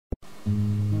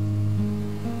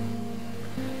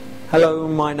Hello,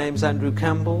 my name's Andrew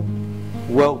Campbell.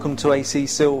 Welcome to AC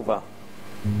Silver.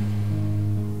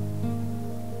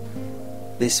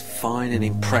 This fine and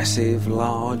impressive,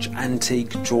 large,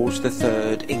 antique George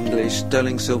III English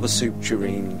sterling silver soup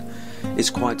tureen is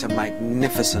quite a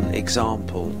magnificent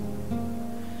example.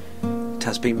 It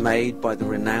has been made by the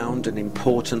renowned and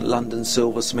important London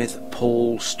silversmith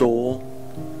Paul Storr.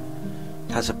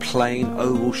 It has a plain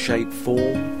oval shaped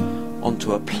form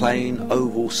onto a plain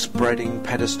oval spreading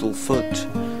pedestal foot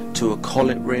to a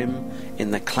collet rim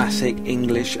in the classic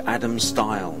English Adam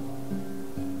style.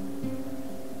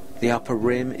 The upper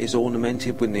rim is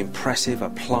ornamented with an impressive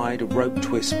applied rope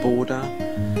twist border,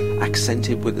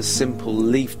 accented with a simple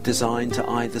leaf design to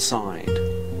either side.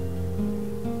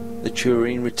 The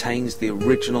tureen retains the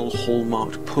original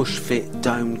hallmarked push-fit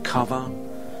domed cover,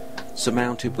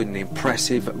 surmounted with an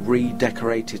impressive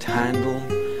redecorated handle,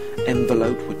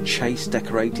 enveloped with chase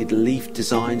decorated leaf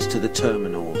designs to the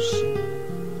terminals.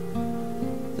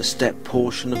 The step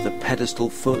portion of the pedestal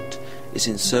foot is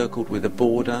encircled with a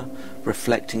border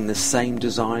reflecting the same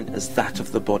design as that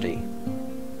of the body.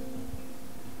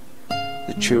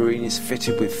 The tureen is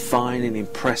fitted with fine and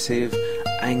impressive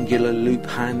angular loop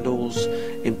handles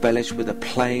embellished with a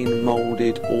plain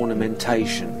moulded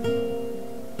ornamentation.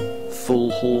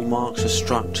 Full hallmarks are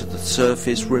struck to the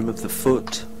surface rim of the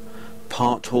foot,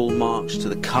 part hallmarks to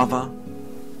the cover.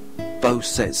 Both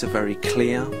sets are very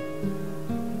clear.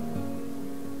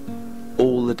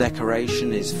 All the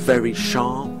decoration is very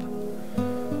sharp,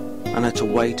 and at a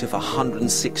weight of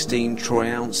 116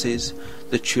 troy ounces,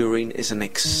 the tureen is an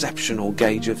exceptional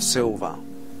gauge of silver.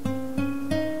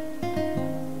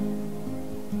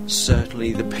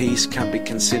 Certainly the piece can be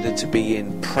considered to be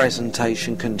in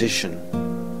presentation condition.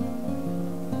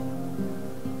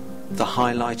 The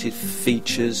highlighted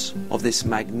features of this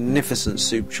magnificent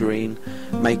soup tureen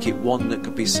make it one that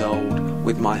could be sold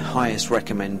with my highest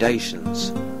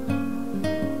recommendations.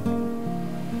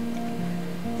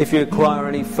 If you require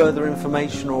any further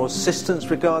information or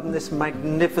assistance regarding this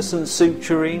magnificent soup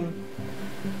tureen,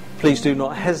 please do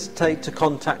not hesitate to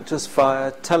contact us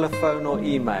via telephone or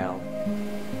email.